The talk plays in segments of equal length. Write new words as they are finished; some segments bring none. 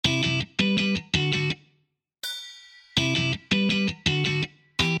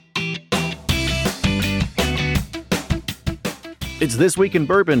It's This Week in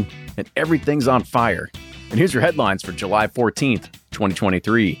Bourbon, and everything's on fire. And here's your headlines for July 14th,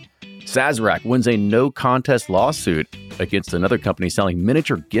 2023. Sazerac wins a no-contest lawsuit against another company selling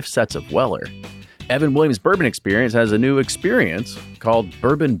miniature gift sets of Weller. Evan Williams Bourbon Experience has a new experience called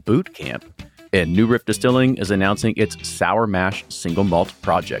Bourbon Bootcamp. And New Riff Distilling is announcing its Sour Mash Single Malt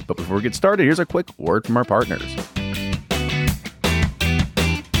project. But before we get started, here's a quick word from our partners.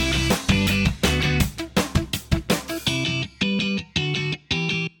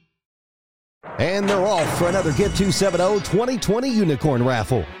 And they're off for another Give 270 2020 Unicorn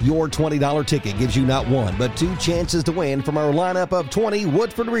Raffle. Your $20 ticket gives you not one, but two chances to win from our lineup of 20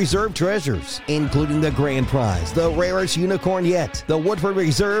 Woodford Reserve treasures, including the grand prize, the rarest unicorn yet, the Woodford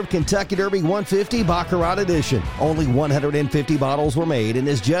Reserve Kentucky Derby 150 Baccarat Edition. Only 150 bottles were made and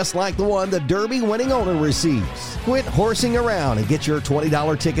is just like the one the Derby winning owner receives. Quit horsing around and get your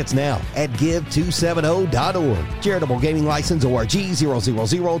 $20 tickets now at give270.org. Charitable Gaming License ORG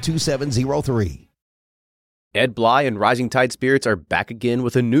 0002703. Ed Bly and Rising Tide Spirits are back again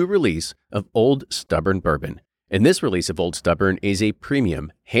with a new release of Old Stubborn Bourbon. And this release of Old Stubborn is a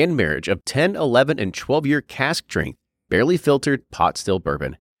premium hand marriage of 10, 11, and 12-year cask strength, barely filtered pot still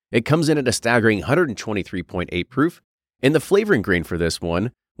bourbon. It comes in at a staggering 123.8 proof. And the flavoring grain for this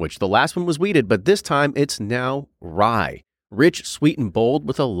one, which the last one was wheated, but this time it's now rye. Rich, sweet, and bold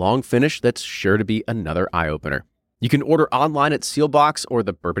with a long finish that's sure to be another eye-opener. You can order online at Sealbox or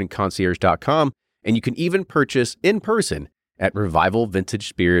thebourbonconcierge.com. And you can even purchase in person at Revival Vintage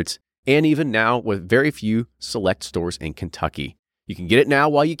Spirits, and even now with very few select stores in Kentucky. You can get it now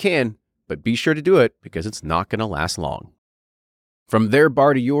while you can, but be sure to do it because it's not going to last long. From their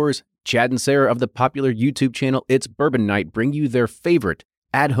bar to yours, Chad and Sarah of the popular YouTube channel It's Bourbon Night bring you their favorite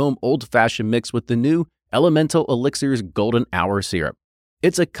at-home old-fashioned mix with the new Elemental Elixirs Golden Hour Syrup.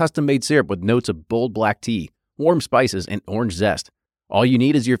 It's a custom-made syrup with notes of bold black tea, warm spices, and orange zest. All you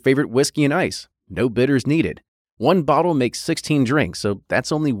need is your favorite whiskey and ice. No bitters needed. One bottle makes 16 drinks, so that's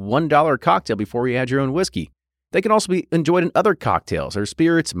only $1 a cocktail before you add your own whiskey. They can also be enjoyed in other cocktails or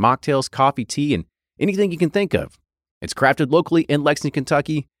spirits, mocktails, coffee, tea, and anything you can think of. It's crafted locally in Lexington,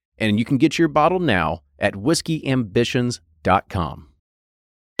 Kentucky, and you can get your bottle now at whiskeyambitions.com.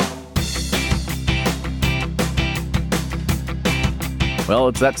 Well,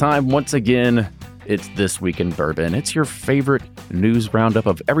 it's that time once again. It's This Week in Bourbon. It's your favorite news roundup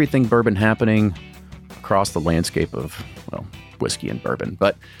of everything bourbon happening across the landscape of, well, whiskey and bourbon.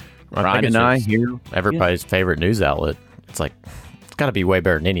 But Ryan and I here... Everybody's favorite news outlet. It's got to be way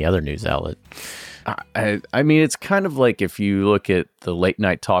better than any other news outlet. I mean, it's kind of like if you look at the late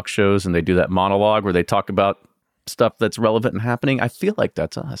night talk shows and they do that monologue where they talk about stuff that's relevant and happening. I feel like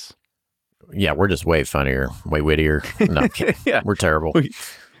that's us. Yeah, we're just way funnier, way wittier. No, yeah. We're terrible.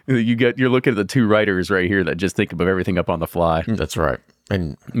 You're looking at the two writers right here that just think of everything up on the fly. That's right.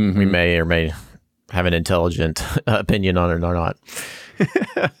 And we may or may have an intelligent opinion on it or not.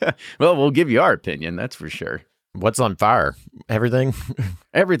 Well, we'll give you our opinion, that's for sure. What's on fire? Everything?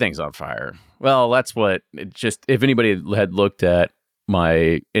 Everything's on fire. Well, that's what if anybody had looked at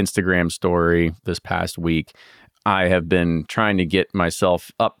my Instagram story this past week, I have been trying to get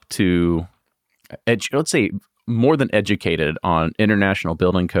myself up to, let's say, more than educated on international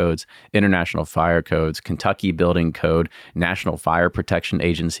building codes, international fire codes, Kentucky building code, National Fire Protection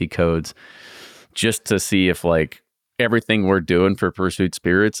Agency codes, just to see if everything we're doing for Pursuit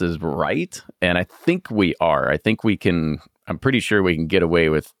Spirits is right. And I think we are. I think I'm pretty sure we can get away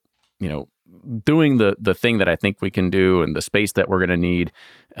with, doing the thing that I think we can do and the space that we're going to need,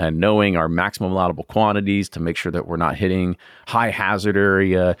 and knowing our maximum allowable quantities to make sure that we're not hitting high hazard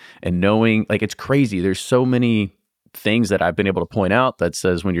area, and knowing it's crazy. There's so many things that I've been able to point out that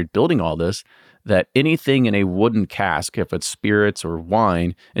says when you're building all this, that anything in a wooden cask, if it's spirits or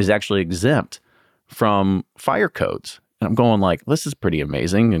wine, is actually exempt from fire codes. And I'm going this is pretty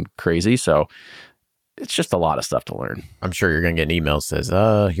amazing and crazy. So it's just a lot of stuff to learn. I'm sure you're going to get an email that says,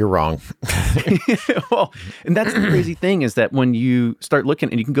 you're wrong. Well, and that's the crazy thing is that when you start looking,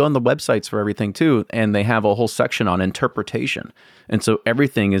 and you can go on the websites for everything too, and they have a whole section on interpretation. And so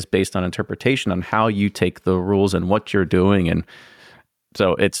everything is based on interpretation on how you take the rules and what you're doing. And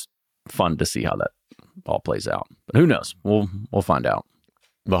so it's fun to see how that all plays out. But who knows? We'll find out.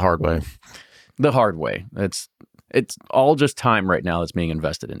 The hard way. The hard way. It's all just time right now that's being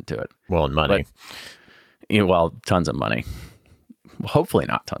invested into it. Well, and money. But, tons of money. Hopefully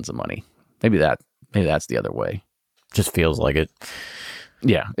not tons of money. Maybe that's the other way. Just feels like it.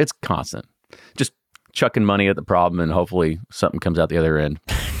 Yeah, it's constant. Just chucking money at the problem and hopefully something comes out the other end.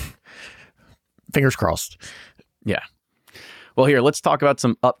 Fingers crossed. Yeah. Well, here, let's talk about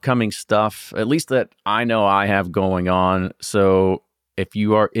some upcoming stuff, at least that I know I have going on. So if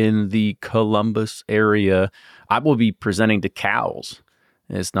you are in the Columbus area, I will be presenting to COWS.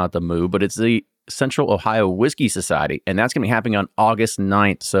 It's not the MOO, but it's the Central Ohio Whiskey Society, and that's going to be happening on August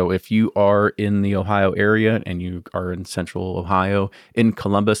 9th. So if you are in the Ohio area and you are in Central Ohio, in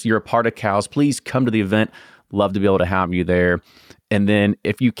Columbus, you're a part of COWS, please come to the event. Love to be able to have you there. And then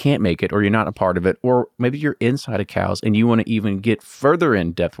if you can't make it or you're not a part of it, or maybe you're inside of COWS and you want to even get further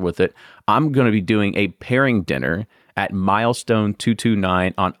in depth with it, I'm going to be doing a pairing dinner at Milestone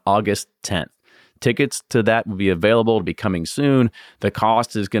 229 on August 10th. Tickets to that will be available to be coming soon. The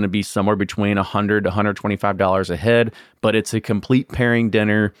cost is going to be somewhere between $100 to $125 a head, but it's a complete pairing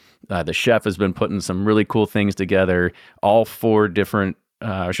dinner. The chef has been putting some really cool things together, all four different,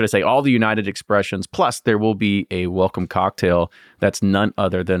 all the United Expressions. Plus, there will be a welcome cocktail that's none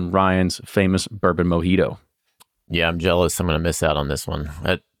other than Ryan's famous bourbon mojito. Yeah, I'm jealous. I'm going to miss out on this one.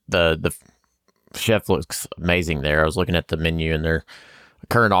 The chef looks amazing there. I was looking at the menu and their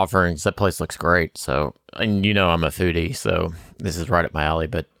current offerings. That place looks great. So, and I'm a foodie, so this is right up my alley.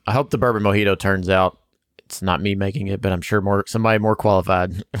 But I hope the bourbon mojito turns out. It's not me making it, but I'm sure somebody more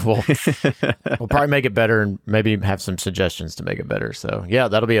qualified will probably make it better and maybe have some suggestions to make it better. So yeah,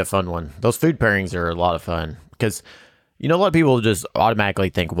 that'll be a fun one. Those food pairings are a lot of fun because a lot of people just automatically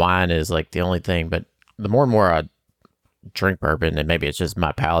think wine is like the only thing, but the more and more I drink bourbon, and maybe it's just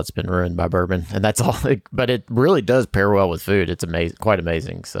my palate's been ruined by bourbon, and that's all. But it really does pair well with food. It's amazing, quite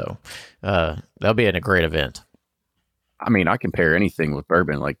amazing. So that'll be a great event. I mean, I can pair anything with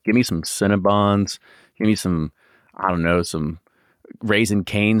bourbon. Like, give me some Cinnabons, give me some, I don't know, some Raisin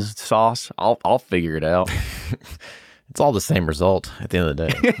Cane's sauce. I'll figure it out. It's all the same result at the end of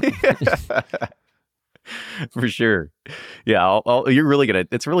the day. For sure. Yeah,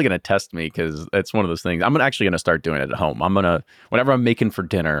 it's really gonna test me because it's one of those things. I'm actually gonna start doing it at home. Whenever I'm making for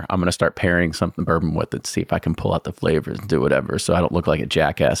dinner, I'm gonna start pairing something bourbon with it, see if I can pull out the flavors and do whatever, so I don't look like a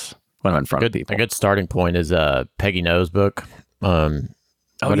jackass when I'm in front of people. A good starting point is Peggy No's book. You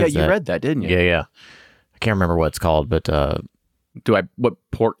read that, didn't you? Yeah. I can't remember what it's called, but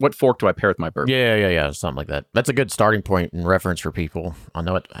what fork do I pair with my bourbon? Yeah, something like that. That's a good starting point and reference for people. I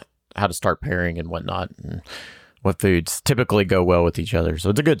know how to start pairing and whatnot, and what foods typically go well with each other. So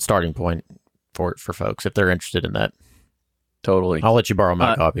it's a good starting point for folks if they're interested in that. Totally. I'll let you borrow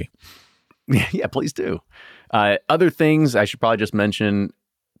my copy. Yeah, please do. Other things I should probably just mention.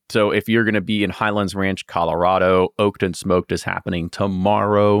 So if you're going to be in Highlands Ranch, Colorado, Oaked and Smoked is happening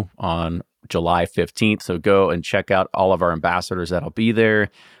tomorrow on July 15th. So go and check out all of our ambassadors that'll be there.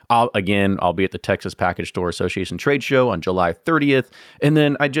 I'll be at the Texas Package Store Association Trade Show on July 30th. And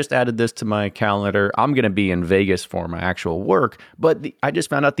then I just added this to my calendar. I'm going to be in Vegas for my actual work, but I just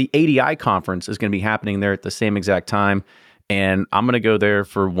found out the ADI conference is going to be happening there at the same exact time. And I'm going to go there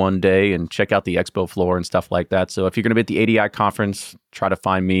for one day and check out the expo floor and stuff like that. So if you're going to be at the ADI conference, try to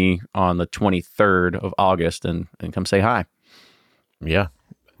find me on the 23rd of August and come say hi. Yeah.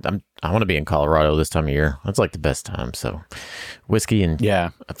 I want to be in Colorado this time of year. That's like the best time. So whiskey and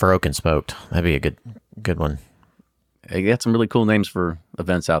for Oak and Smoked. That'd be a good one. You got some really cool names for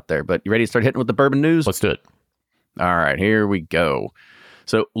events out there, but you ready to start hitting with the bourbon news? Let's do it. All right, here we go.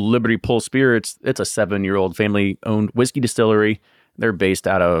 So Liberty Pull Spirits, it's a 7-year-old family-owned whiskey distillery. They're based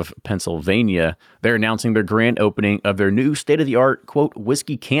out of Pennsylvania. They're announcing their grand opening of their new state-of-the-art, quote,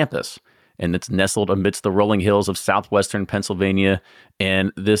 whiskey campus. And it's nestled amidst the rolling hills of southwestern Pennsylvania.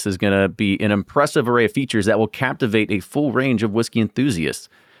 And this is going to be an impressive array of features that will captivate a full range of whiskey enthusiasts.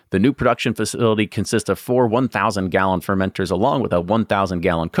 The new production facility consists of 4 1,000-gallon fermenters along with a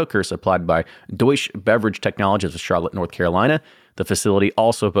 1,000-gallon cooker supplied by Deutsche Beverage Technologies of Charlotte, North Carolina. The facility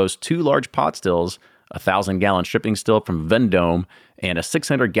also boasts 2 large pot stills, a 1,000-gallon shipping still from Vendome, and a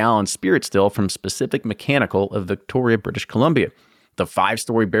 600-gallon spirit still from Specific Mechanical of Victoria, British Columbia. The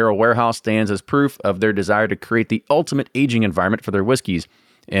 5-story barrel warehouse stands as proof of their desire to create the ultimate aging environment for their whiskeys.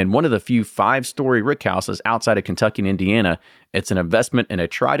 And one of the few 5-story rickhouses outside of Kentucky and Indiana, it's an investment in a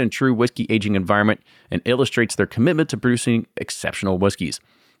tried and true whiskey aging environment and illustrates their commitment to producing exceptional whiskeys.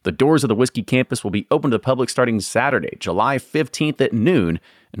 The doors of the whiskey campus will be open to the public starting Saturday, July 15th at noon,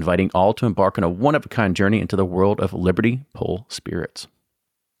 inviting all to embark on a one-of-a-kind journey into the world of Liberty Pull Spirits.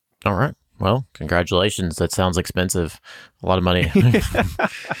 All right. Well, congratulations. That sounds expensive. A lot of money.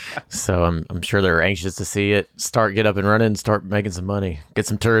 So I'm sure they're anxious to see it get up and running, start making some money, get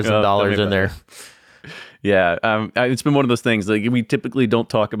some tourism dollars in there. Yeah, it's been one of those things. Like, we typically don't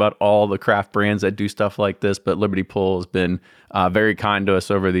talk about all the craft brands that do stuff like this, but Liberty Pull has been very kind to us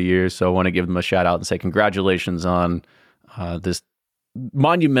over the years. So I want to give them a shout out and say congratulations on this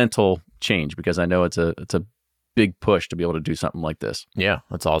monumental change, because I know it's a big push to be able to do something like this. Yeah,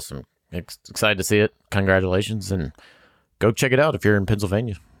 that's awesome. Excited to see it. Congratulations, and go check it out if you're in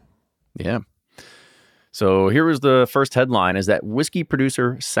Pennsylvania. Yeah. So here was the first headline, is that whiskey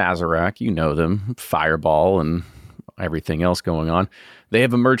producer Sazerac, you know them, Fireball and everything else going on, they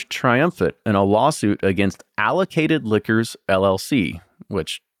have emerged triumphant in a lawsuit against Allocated Liquors LLC,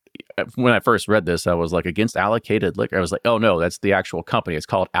 which when I first read this, I was like, against Allocated Liquor? I was like, oh no, that's the actual company. It's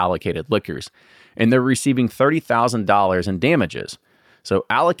called Allocated Liquors. And they're receiving $30,000 in damages. So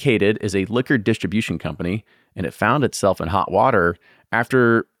Allocated is a liquor distribution company, and it found itself in hot water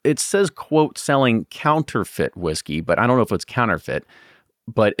after it says, quote, selling counterfeit whiskey, but I don't know if it's counterfeit.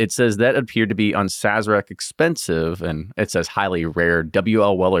 But it says that appeared to be on Sazerac expensive, and it says highly rare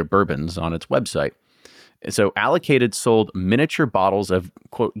W.L. Weller bourbons on its website. So Allocated sold miniature bottles of,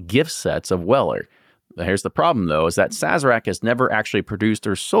 quote, gift sets of Weller. Here's the problem, though, is that Sazerac has never actually produced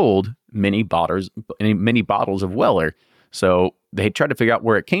or sold many bottles of Weller. So they tried to figure out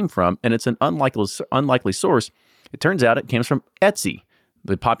where it came from, and it's an unlikely source. It turns out it came from Etsy,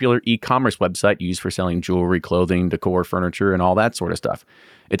 the popular e-commerce website used for selling jewelry, clothing, decor, furniture, and all that sort of stuff.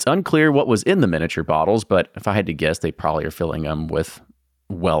 It's unclear what was in the miniature bottles, but if I had to guess, they probably are filling them with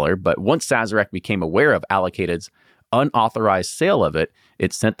Weller. But once Sazerac became aware of Allocated's unauthorized sale of it,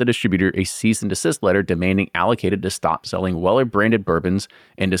 it sent the distributor a cease and desist letter demanding Allocated to stop selling Weller-branded bourbons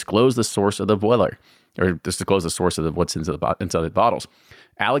and disclose the source of the Weller, or disclose the source of what's inside the bottles.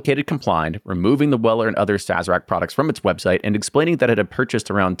 Allocated complied, removing the Weller and other Sazerac products from its website and explaining that it had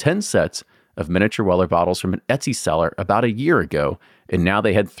purchased around 10 sets of miniature Weller bottles from an Etsy seller about a year ago, and now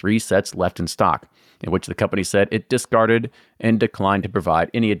they had 3 sets left in stock, in which the company said it discarded and declined to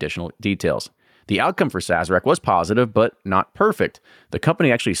provide any additional details. The outcome for Sazerac was positive, but not perfect. The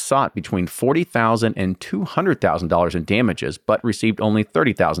company actually sought between $40,000 and $200,000 in damages, but received only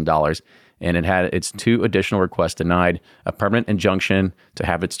 $30,000, and it had its 2 additional requests denied, a permanent injunction to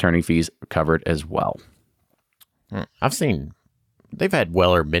have its attorney fees covered as well. I've seen, they've had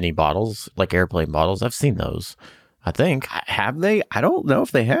Weller mini bottles, like airplane bottles. I've seen those, I think. Have they? I don't know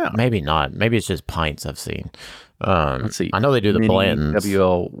if they have. Maybe not. Maybe it's just pints I've seen. Let's see. I know they do the Mini blends.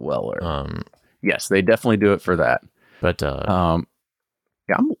 W.L. Weller. Yes, they definitely do it for that. But yeah,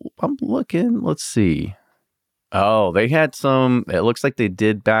 I'm looking. Let's see. Oh, they had some. It looks like they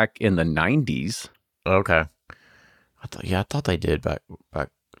did back in the 90s. Okay. I thought they did back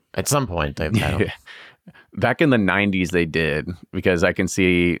at some point. They've had them. Back in the 90s, they did, because I can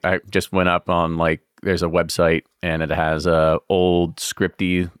see. I just went up on, like, there's a website and it has a old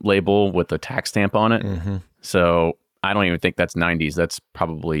scripty label with a tax stamp on it. Mm-hmm. So I don't even think that's 90s. That's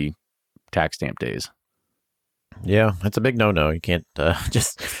probably tax stamp days. Yeah, that's a big no-no. You can't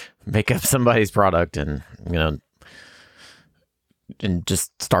just make up somebody's product and, and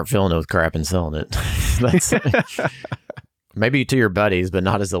just start filling it with crap and selling it. That's maybe to your buddies, but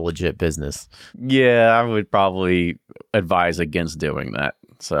not as a legit business. Yeah, I would probably advise against doing that.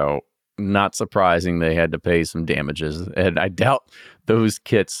 So not surprising they had to pay some damages. And I doubt those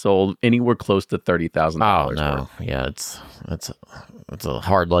kits sold anywhere close to $30,000. Oh, no. Yeah, it's a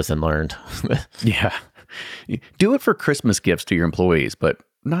hard lesson learned. Yeah. Do it for Christmas gifts to your employees, but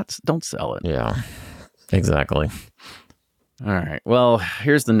don't sell it. Yeah, exactly. All right. Well,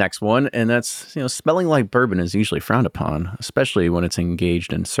 here's the next one, and that's, smelling like bourbon is usually frowned upon, especially when it's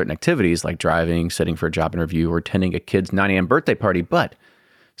engaged in certain activities like driving, sitting for a job interview, or attending a kid's 9 a.m. birthday party. But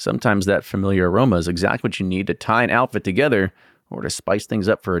sometimes that familiar aroma is exactly what you need to tie an outfit together or to spice things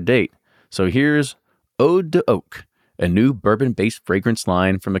up for a date. So here's Ode to Oak, a new bourbon-based fragrance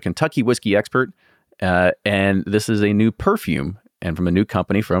line from a Kentucky whiskey expert. And this is a new perfume, and from a new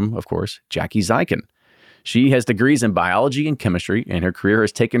company from, of course, Jackie Zykan. She has degrees in biology and chemistry, and her career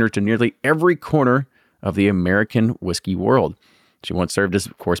has taken her to nearly every corner of the American whiskey world. She once served as,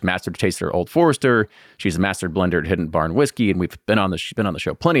 of course, master taster at Old Forester. She's a master blender at Hidden Barn Whiskey, and she's been on the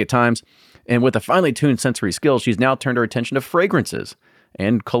show plenty of times. And with a finely tuned sensory skill, she's now turned her attention to fragrances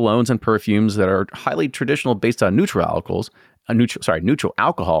and colognes and perfumes that are highly traditional, based on neutral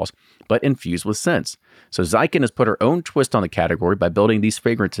alcohols, but infused with scents. So Zykan has put her own twist on the category by building these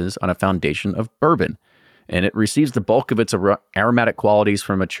fragrances on a foundation of bourbon. And it receives the bulk of its aromatic qualities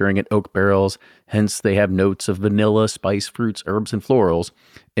from maturing in oak barrels. Hence, they have notes of vanilla, spice, fruits, herbs, and florals.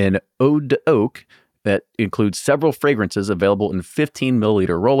 And Ode to Oak, that includes several fragrances available in 15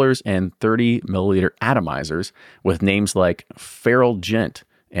 milliliter rollers and 30 milliliter atomizers, with names like Feral Gent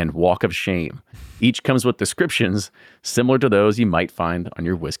and Walk of Shame. Each comes with descriptions similar to those you might find on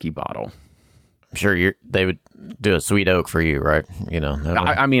your whiskey bottle. I'm sure they would do a sweet oak for you, right?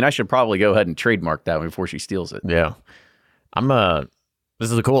 I mean, I should probably go ahead and trademark that one before she steals it. Yeah.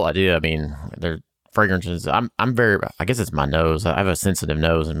 This is a cool idea. I mean, they're fragrances. I'm very, I guess it's my nose. I have a sensitive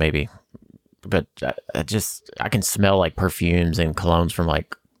nose, and maybe, but I can smell like perfumes and colognes from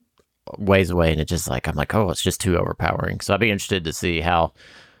like ways away, and it's just like I'm like, oh, it's just too overpowering. So I'd be interested to see how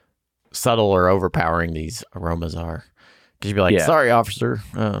subtle or overpowering these aromas are. Because you'd be like, sorry, officer.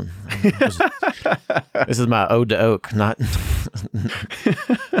 This is my ode to oak, not.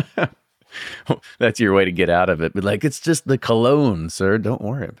 That's your way to get out of it. But like, it's just the cologne, sir. Don't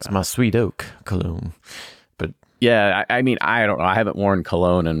worry about it. It's my sweet oak cologne. But yeah, I mean, I don't know. I haven't worn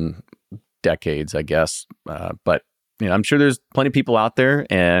cologne in decades, I guess. But I'm sure there's plenty of people out there.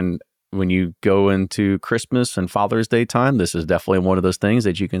 And when you go into Christmas and Father's Day time, this is definitely one of those things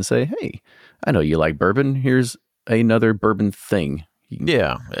that you can say, hey, I know you like bourbon. Here's another bourbon thing.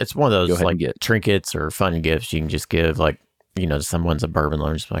 Yeah, it's one of those like trinkets or fun gifts you can just give, like, someone's a bourbon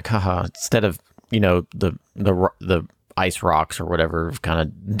lover, just like, haha, instead of, the ice rocks or whatever kind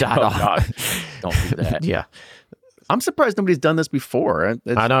of died off. God. Don't do that. Yeah. I'm surprised nobody's done this before.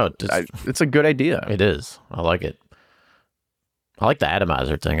 I know. It's a good idea. It is. I like it. I like the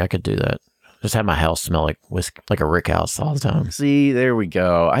atomizer thing. I could do that. Just have my house smell like whiskey, like a rick house all the time. See, there we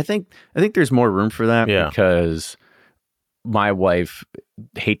go. I think there's more room for that because my wife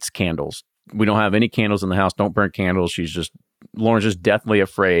hates candles. We don't have any candles in the house. Don't burn candles. Lauren's just deathly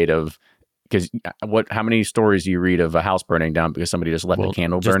afraid of, because how many stories do you read of a house burning down because somebody just left the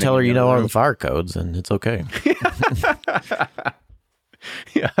candle burning? Just tell her you know all the fire codes and it's okay.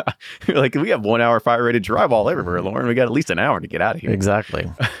 Yeah. Like, we have 1 hour fire rated drywall everywhere, Lauren. We got at least an hour to get out of here.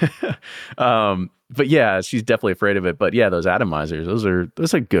 Exactly. But yeah, she's definitely afraid of it. But yeah, those atomizers,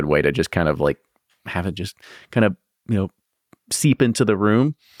 that's a good way to just kind of like have it just kind of, seep into the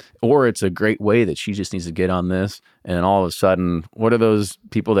room. Or it's a great way that she just needs to get on this. And all of a sudden, what are those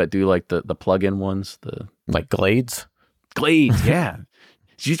people that do like the plug-in ones? Like Glades? Glades, yeah.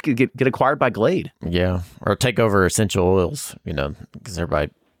 She just could get acquired by Glade. Yeah. Or take over essential oils, because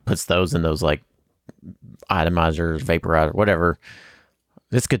everybody puts those in those like atomizers, vaporizer, whatever.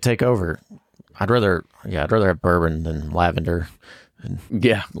 This could take over. I'd rather have bourbon than lavender. And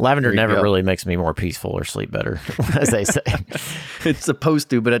lavender never really makes me more peaceful or sleep better, as they say. It's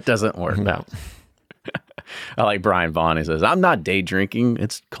supposed to, but it doesn't work. No. I like Brian Vaughn. He says, "I'm not day drinking.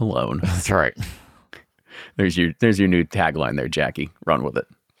 It's cologne." That's right. There's your new tagline there, Jackie. Run with it.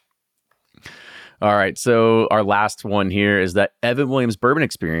 All right. So our last one here is that Evan Williams Bourbon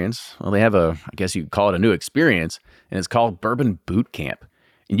Experience. Well, they have I guess you could call it a new experience, and it's called Bourbon Bootcamp.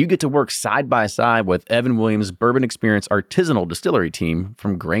 And you get to work side by side with Evan Williams Bourbon Experience artisanal distillery team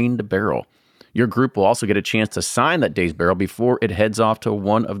from grain to barrel. Your group will also get a chance to sign that day's barrel before it heads off to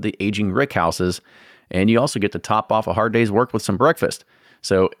one of the aging rick houses. And you also get to top off a hard day's work with some breakfast.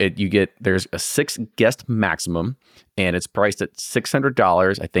 So there's a 6 guest maximum, and it's priced at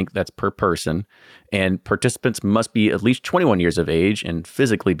 $600. I think that's per person. And participants must be at least 21 years of age and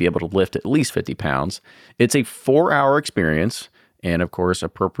physically be able to lift at least 50 pounds. It's a 4-hour experience. And of course,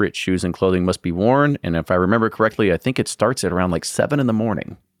 appropriate shoes and clothing must be worn. And if I remember correctly, I think it starts at around like 7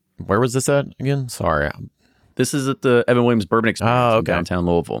 a.m. Where was this at again? Sorry. This is at the Evan Williams Bourbon Experience in downtown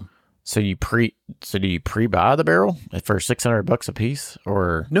Louisville. So do you pre-buy the barrel for $600 a piece,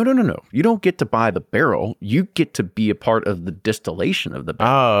 or no? You don't get to buy the barrel. You get to be a part of the distillation of the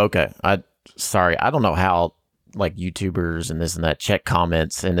barrel. Oh, okay. I don't know how like YouTubers and this and that check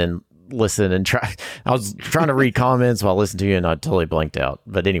comments and then listen and try. I was trying to read comments while listening to you, and I totally blanked out.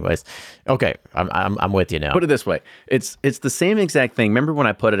 But anyways, okay, I'm with you now. Put it this way: it's the same exact thing. Remember when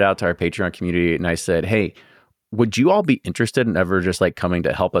I put it out to our Patreon community, and I said, "Hey, would you all be interested in ever just like coming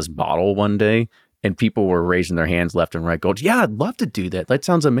to help us bottle one day?" And people were raising their hands left and right, going, "Yeah, I'd love to do that. That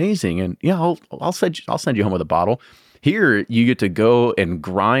sounds amazing." And yeah, I'll send you home with a bottle. Here, you get to go and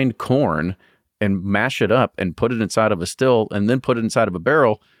grind corn and mash it up and put it inside of a still, and then put it inside of a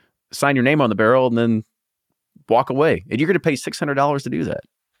barrel. Sign your name on the barrel, and then walk away. And you're going to pay $600 to do that.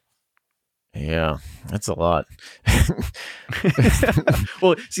 Yeah, that's a lot.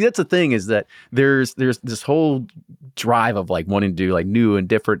 Well, see, that's the thing, is that there's this whole drive of like wanting to do like new and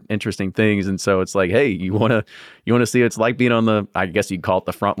different, interesting things. And so it's like, hey, you want to see what it's like being on the, I guess you'd call it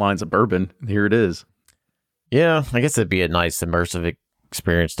the front lines of bourbon. Here it is. Yeah, I guess it'd be a nice immersive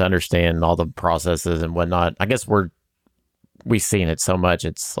experience to understand all the processes and whatnot. I guess we've seen it so much,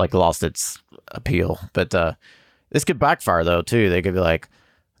 it's like lost its appeal. But this could backfire though too. They could be like,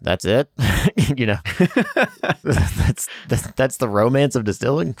 "That's it," that's the romance of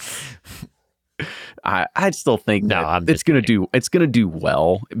distilling. I still think that it's gonna do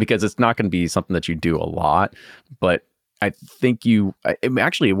well, because it's not gonna be something that you do a lot. But I think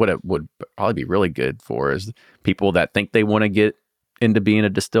actually what it would probably be really good for is people that think they want to get into being a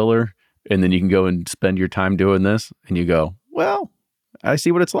distiller. And then you can go and spend your time doing this, and you go, well, I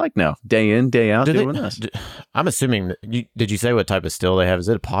see what it's like now. Day in, day out, doing this. I'm assuming, did you say what type of still they have? Is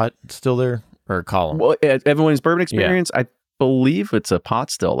it a pot still there or a column? Well, at Everyone's Bourbon Experience, I believe it's a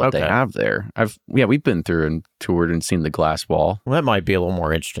pot still that they have there. We've been through and toured and seen the glass wall. Well, that might be a little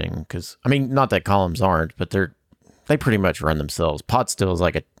more interesting because, I mean, not that columns aren't, but they pretty much run themselves. Pot still is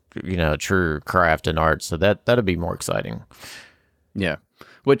like a true craft and art, so that'd be more exciting. Yeah.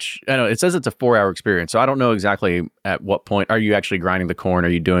 Which, I know, it says it's a 4-hour experience, so I don't know exactly at what point. Are you actually grinding the corn? Are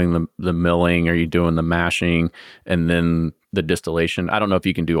you doing the milling? Are you doing the mashing? And then the distillation? I don't know if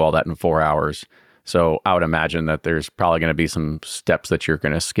you can do all that in 4 hours. So I would imagine that there's probably going to be some steps that you're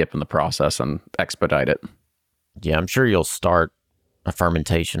going to skip in the process and expedite it. Yeah, I'm sure you'll start a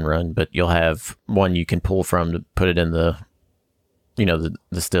fermentation run, but you'll have one you can pull from to put it in the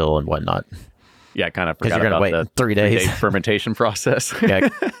still and whatnot. Yeah, I kind of forgot about the 3 days fermentation process. Yeah.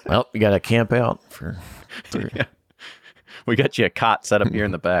 Well, you got to camp out for 3. Yeah. We got you a cot set up here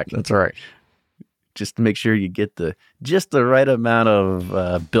in the back. That's right. Just to make sure you get just the right amount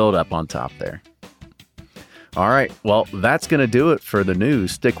of build up on top there. All right. Well, that's going to do it for the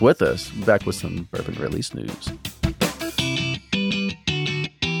news. Stick with us. Back with some bourbon release news.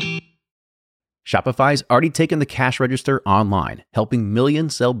 Shopify's already taken the cash register online, helping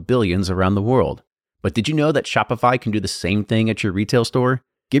millions sell billions around the world. But did you know that Shopify can do the same thing at your retail store?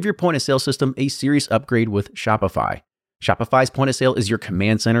 Give your point of sale system a serious upgrade with Shopify. Shopify's point of sale is your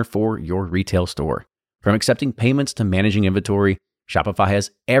command center for your retail store. From accepting payments to managing inventory, Shopify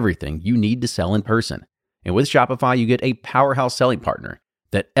has everything you need to sell in person. And with Shopify, you get a powerhouse selling partner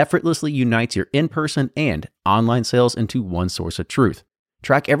that effortlessly unites your in-person and online sales into one source of truth.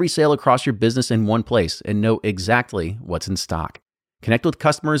 Track every sale across your business in one place and know exactly what's in stock. Connect with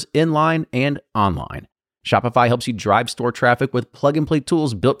customers in-line and online. Shopify helps you drive store traffic with plug-and-play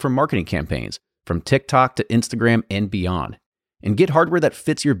tools built for marketing campaigns, from TikTok to Instagram and beyond. And get hardware that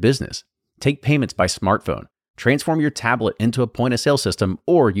fits your business. Take payments by smartphone. Transform your tablet into a point-of-sale system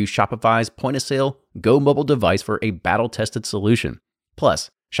or use Shopify's point-of-sale Go mobile device for a battle-tested solution.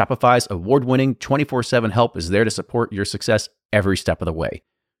 Plus, Shopify's award-winning 24/7 help is there to support your success every step of the way.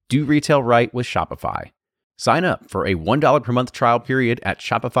 Do retail right with Shopify. Sign up for a $1 per month trial period at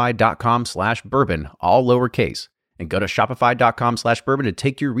shopify.com/bourbon, all lowercase, and go to shopify.com/bourbon to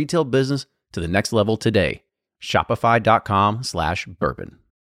take your retail business to the next level today. Shopify.com/bourbon.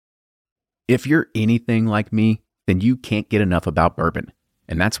 If you're anything like me, then you can't get enough about bourbon.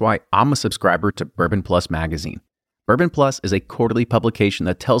 And that's why I'm a subscriber to Bourbon Plus magazine. Bourbon Plus is a quarterly publication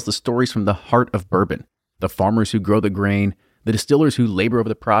that tells the stories from the heart of bourbon, the farmers who grow the grain, the distillers who labor over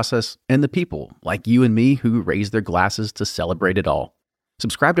the process, and the people like you and me who raise their glasses to celebrate it all.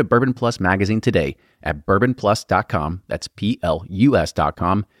 Subscribe to Bourbon Plus magazine today at bourbonplus.com, that's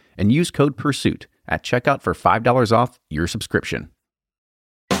PLUS.com, and use code PURSUIT at checkout for $5 off your subscription.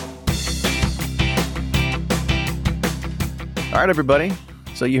 All right, everybody.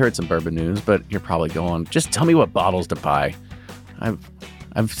 So you heard some bourbon news, but you're probably going, just tell me what bottles to buy.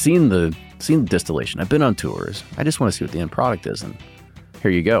 I've seen the distillation. I've been on tours. I just want to see what the end product is, and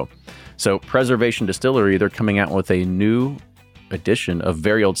here you go. So Preservation Distillery, they're coming out with a new edition of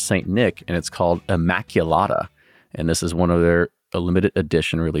very old St. Nick, and it's called Immaculata. And this is one of their limited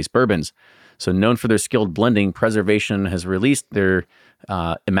edition release bourbons. So known for their skilled blending, Preservation has released their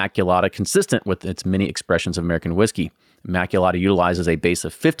Immaculata consistent with its many expressions of American whiskey. Immaculata utilizes a base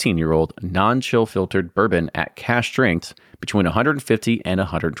of 15-year-old non-chill filtered bourbon at cask strengths between 150 and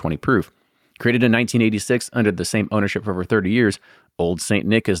 120 proof. Created in 1986 under the same ownership for over 30 years, Old St.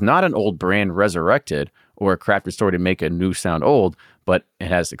 Nick is not an old brand resurrected or a craft restored to make a new sound old, but it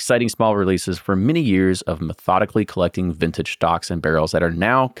has exciting small releases for many years of methodically collecting vintage stocks and barrels that are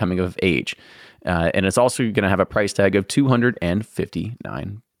now coming of age. And it's also going to have a price tag of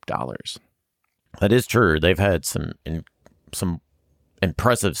 $259. That is true. They've had some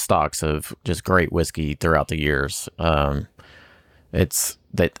impressive stocks of just great whiskey throughout the years.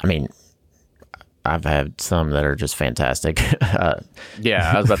 I've had some that are just fantastic.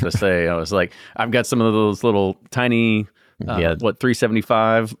 Yeah, I was about to say, I was like, I've got some of those little tiny,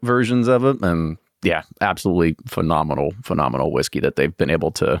 375 versions of it, and yeah, absolutely phenomenal whiskey that they've been able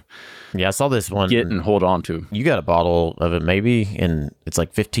to. Yeah, I saw this one get and hold on to. You got a bottle of it, maybe, and it's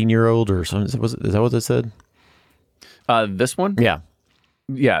like 15-year-old or something. Is that what it said? This one? Yeah.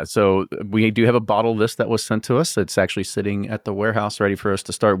 Yeah, so we do have a bottle of this that was sent to us. It's actually sitting at the warehouse ready for us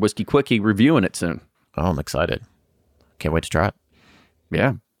to start Whiskey Quickie reviewing it soon. Oh, I'm excited. Can't wait to try it.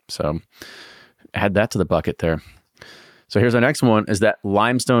 Yeah, so add that to the bucket there. So here's our next one, is that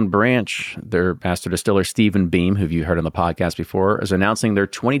Limestone Branch. Their master distiller, Stephen Beam, who you heard on the podcast before, is announcing their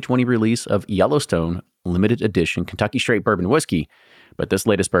 2020 release of Yellowstone Limited Edition Kentucky Straight Bourbon Whiskey. But this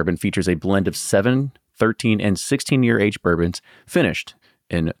latest bourbon features a blend of 7, 13, and 16-year age bourbons finished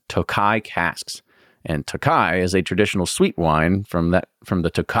in Tokai casks. And Tokai is a traditional sweet wine from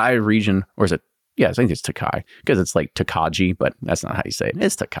the Tokai region, or is it? Yeah, I think it's Tokai, because it's like Tokaji, but that's not how you say it.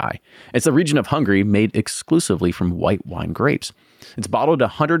 It's Tokai. It's the region of Hungary made exclusively from white wine grapes. It's bottled to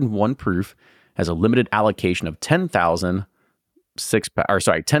 101 proof, has a limited allocation of 10,000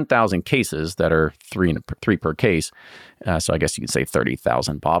 cases that are three per case. So I guess you could say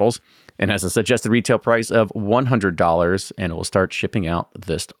 30,000 bottles, and has a suggested retail price of $100, and it will start shipping out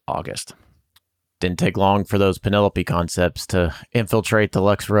this August. Didn't take long for those Penelope concepts to infiltrate the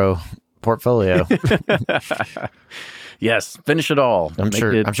Luxro portfolio. Yes, finish it all. I'm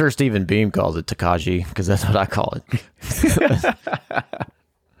sure Stephen Beam calls it Takaji, because that's what I call it.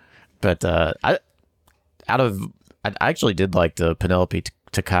 But I actually did like the Penelope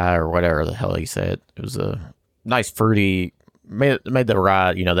Takai, or whatever the hell you say it. It was a nice fruity, made the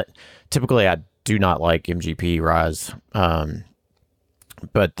rye, that typically I do not like MGP ryes.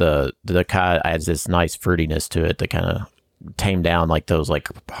 But the Takai adds this nice fruitiness to it that kind of tame down like those like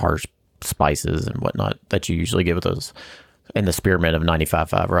harsh spices and whatnot that you usually get with those in the spearmint of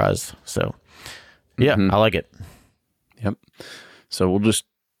 95.5 ryes. So yeah, I like it. Yep. So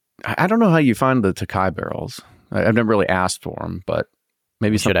I don't know how you find the Takai barrels. I've never really asked for them, but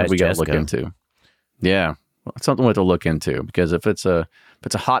maybe something we got to look into. Yeah. Well, it's something we have to look into, because if it's a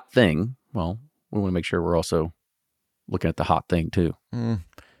hot thing, well, we want to make sure we're also looking at the hot thing too.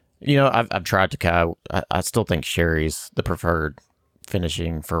 I've tried Takai. I still think sherry's the preferred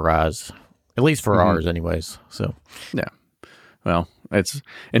finishing for ryes, at least for ours anyways. So yeah, well, and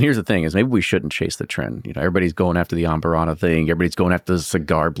here's the thing is, maybe we shouldn't chase the trend. Everybody's going after the Amburana thing, everybody's going after the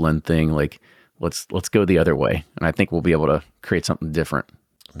cigar blend thing. Like, let's go the other way, and I think we'll be able to create something different.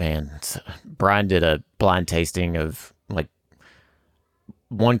 Man, Brian did a blind tasting of like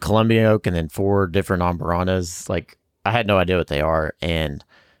one Colombian oak and then 4 different Amburanas. Like, I had no idea what they are, and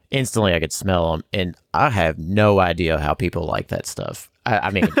instantly I could smell them, and I have no idea how people like that stuff. I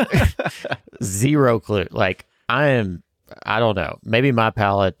mean, zero clue. Like, I don't know. Maybe my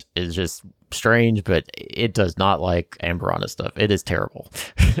palate is just strange, but it does not like Amburana stuff. It is terrible.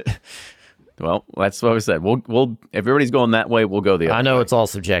 Well, that's what we said. We'll if everybody's going that way, we'll go the other way. I know it's all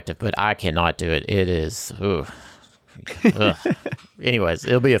subjective, but I cannot do it. It is. Anyways,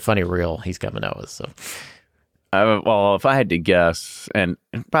 it'll be a funny reel he's coming out with. So. Well, if I had to guess, and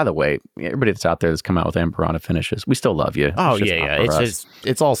by the way, everybody that's out there that's come out with Amburana finishes, we still love you. Oh, yeah.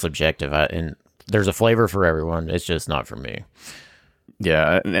 It's all subjective, and there's a flavor for everyone. It's just not for me.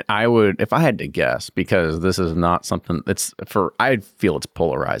 Yeah, and I would, if I had to guess, because this is not something I feel it's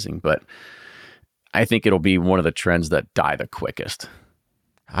polarizing, but I think it'll be one of the trends that die the quickest.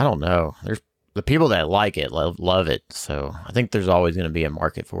 I don't know. There's the people that like it, love it. So I think there's always going to be a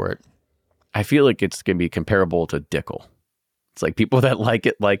market for it. I feel like it's going to be comparable to Dickel. It's like people that like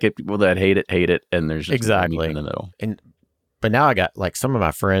it, people that hate it, and there's just exactly in the middle. But now I got like some of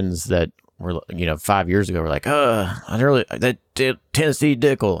my friends that were, 5 years ago were like, that Tennessee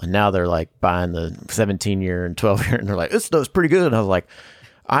Dickel, and now they're like buying the 17-year and 12-year, and they're like, this stuff's pretty good. And I was like,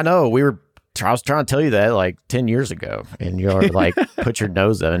 I know, I was trying to tell you that like 10 years ago, and you're like, put your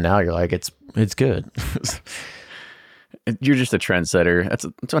nose in, and now you're like, it's good. You're just a trendsetter.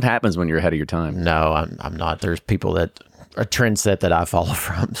 That's what happens when you're ahead of your time. No, I'm not. There's people that a trend set that I follow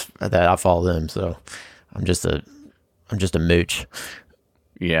them. So I'm just a mooch.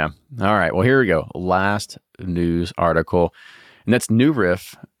 Yeah. All right. Well, here we go. Last news article, and that's New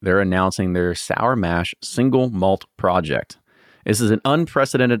Riff. They're announcing their sour mash single malt project. This is an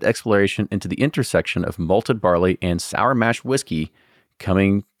unprecedented exploration into the intersection of malted barley and sour mash whiskey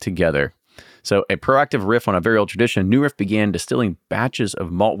coming together. So a proactive riff on a very old tradition, New Riff began distilling batches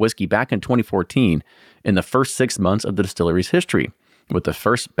of malt whiskey back in 2014 in the first 6 months of the distillery's history, with the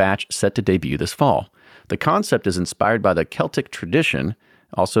first batch set to debut this fall. The concept is inspired by the Celtic tradition,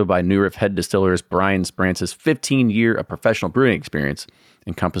 also by New Riff head distillers Brian Sprance's 15-year of professional brewing experience,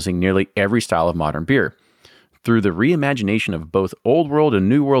 encompassing nearly every style of modern beer. Through the reimagination of both Old World and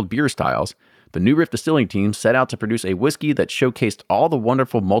New World beer styles, the New Riff distilling team set out to produce a whiskey that showcased all the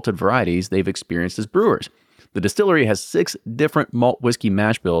wonderful malted varieties they've experienced as brewers. The distillery has 6 different malt whiskey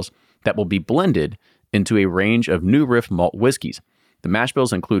mash bills that will be blended into a range of New Riff malt whiskeys. The mash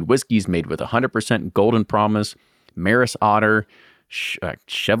bills include whiskeys made with 100% Golden Promise, Maris Otter,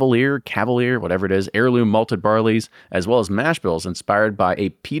 Chevalier, Cavalier, whatever it is, heirloom malted barleys, as well as mash bills inspired by a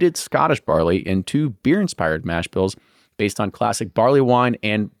peated Scottish barley and 2 beer-inspired mash bills based on classic barley wine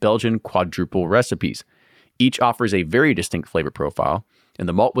and Belgian quadruple recipes. Each offers a very distinct flavor profile, and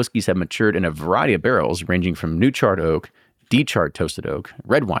the malt whiskeys have matured in a variety of barrels ranging from new charred oak, decharred toasted oak,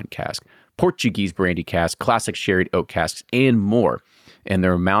 red wine cask, Portuguese brandy cask, classic sherried oak casks, and more. And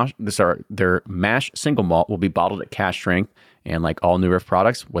their mash single malt will be bottled at cask strength and, like all new Riff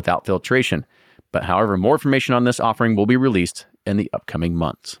products, without filtration. But however, more information on this offering will be released in the upcoming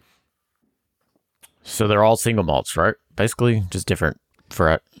months. So they're all single malts, right? Basically, just different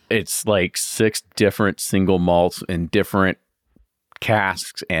for it. It's like 6 different single malts in different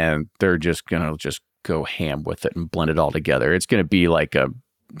casks, and they're just gonna go ham with it and blend it all together. It's gonna be like a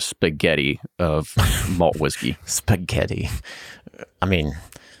spaghetti of malt whiskey. Spaghetti. I mean,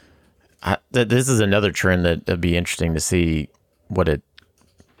 this is another trend that would be interesting to see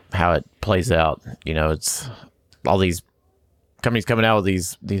how it plays out. You know, it's all these companies coming out with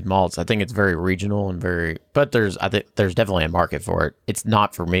these malts. I think it's very regional and but I think there's definitely a market for it. It's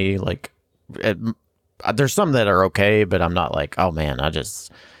not for me. Like, there's some that are okay, but I'm not like, oh man, I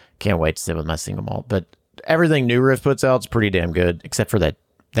just can't wait to sit with my single malt. But everything New Riff puts out is pretty damn good, except for that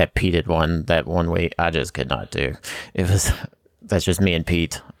peated one. That one week I just could not do. That's just me and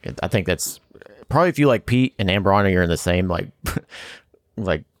Pete. I think that's probably, if you like Pete and Ambrana, you're in the same like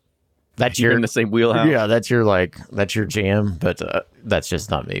that's you're in the same wheelhouse. Yeah, that's your jam. But that's just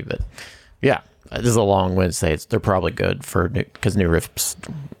not me. But yeah, this is a long way to say they're probably good because New Riff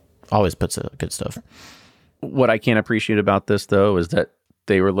always puts out good stuff. What I can't appreciate about this though is that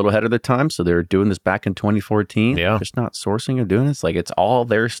they were a little ahead of the time, so they were doing this back in 2014. Yeah, just not sourcing or doing this. Like, it's all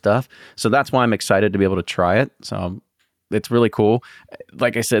their stuff. So that's why I'm excited to be able to try it. So it's really cool.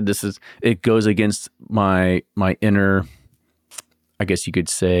 Like I said, it goes against my inner, I guess you could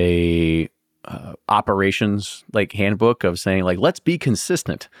say, operations like handbook of saying, like, let's be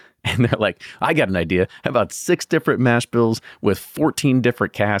consistent. And they're like, I got an idea. How about 6 different mash bills with 14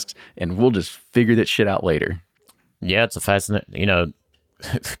 different casks, and we'll just figure that shit out later. Yeah, it's a fascinating,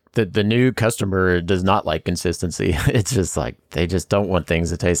 the new customer does not like consistency. It's just like, they just don't want things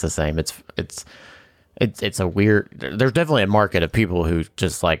to taste the same. It's a weird, there's definitely a market of people who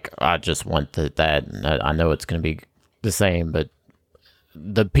just like, I just want that. And I know it's going to be the same, but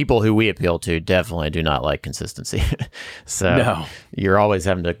the people who we appeal to definitely do not like consistency. So no. You're always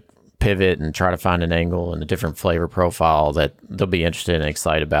having to pivot and try to find an angle and a different flavor profile that they'll be interested and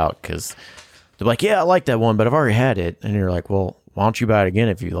excited about, because they're like, yeah, I like that one, but I've already had it. And you're like, well, why don't you buy it again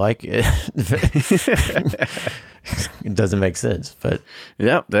if you like it? It doesn't make sense. But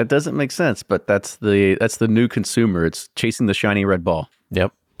yeah, that doesn't make sense. But that's the new consumer. It's chasing the shiny red ball.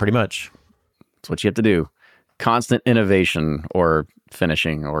 Yep, pretty much. That's what you have to do. Constant innovation or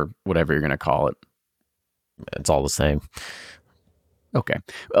finishing or whatever you're going to call it. It's all the same. Okay.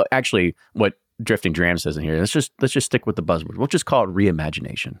 Well, actually, what Drifting Dram says in here, let's just stick with the buzzword. We'll just call it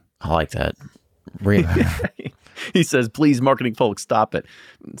reimagination. I like that. He says, please, marketing folks, stop it.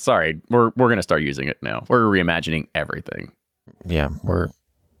 Sorry, we're going to start using it now. We're reimagining everything. Yeah, we're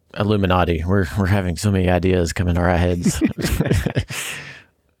Illuminati. We're having so many ideas come into our heads.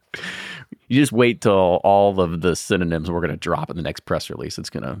 You just wait till all of the synonyms we're going to drop in the next press release. It's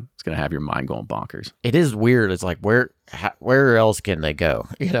gonna have your mind going bonkers. It is weird. It's like, where else can they go?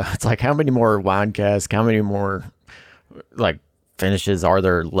 It's like, how many more wine casks, how many more like finishes are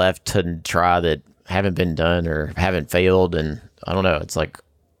there left to try that haven't been done or haven't failed? And I don't know. It's like,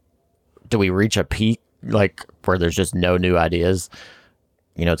 do we reach a peak like where there's just no new ideas?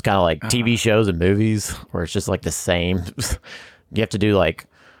 It's kind of like TV shows and movies where it's just like the same. You have to do like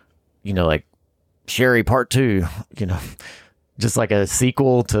Sherry Part 2, just like a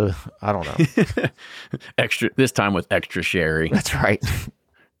sequel to, I don't know. Extra, this time with extra sherry. That's right.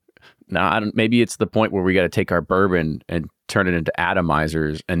 Now, maybe it's the point where we got to take our bourbon and turn it into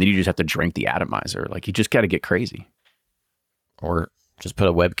atomizers, and then you just have to drink the atomizer. Like, you just got to get crazy. Or just put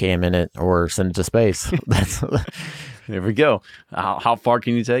a webcam in it or send it to space. There we go. How far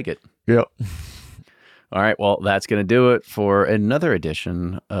can you take it? Yep. All right, well, that's going to do it for another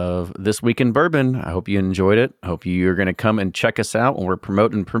edition of This Week in Bourbon. I hope you enjoyed it. I hope you're going to come and check us out when we're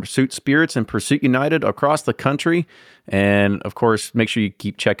promoting Pursuit Spirits and Pursuit United across the country. And, of course, make sure you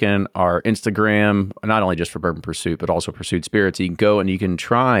keep checking our Instagram, not only just for Bourbon Pursuit, but also Pursuit Spirits. You can go and you can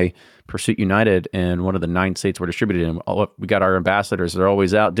try Pursuit United in one of the 9 states we're distributed in. We got our ambassadors. They're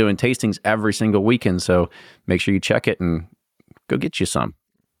always out doing tastings every single weekend. So make sure you check it and go get you some.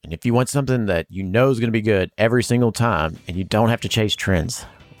 And if you want something that is going to be good every single time and you don't have to chase trends,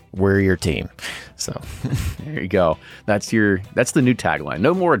 we're your team. So there you go. That's the new tagline.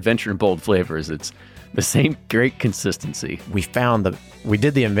 No more adventure and bold flavors. It's The same great consistency. We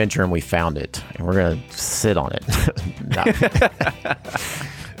did the adventure and we found it, and we're going to sit on it.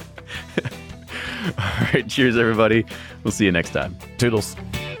 All right. Cheers, everybody. We'll see you next time. Toodles.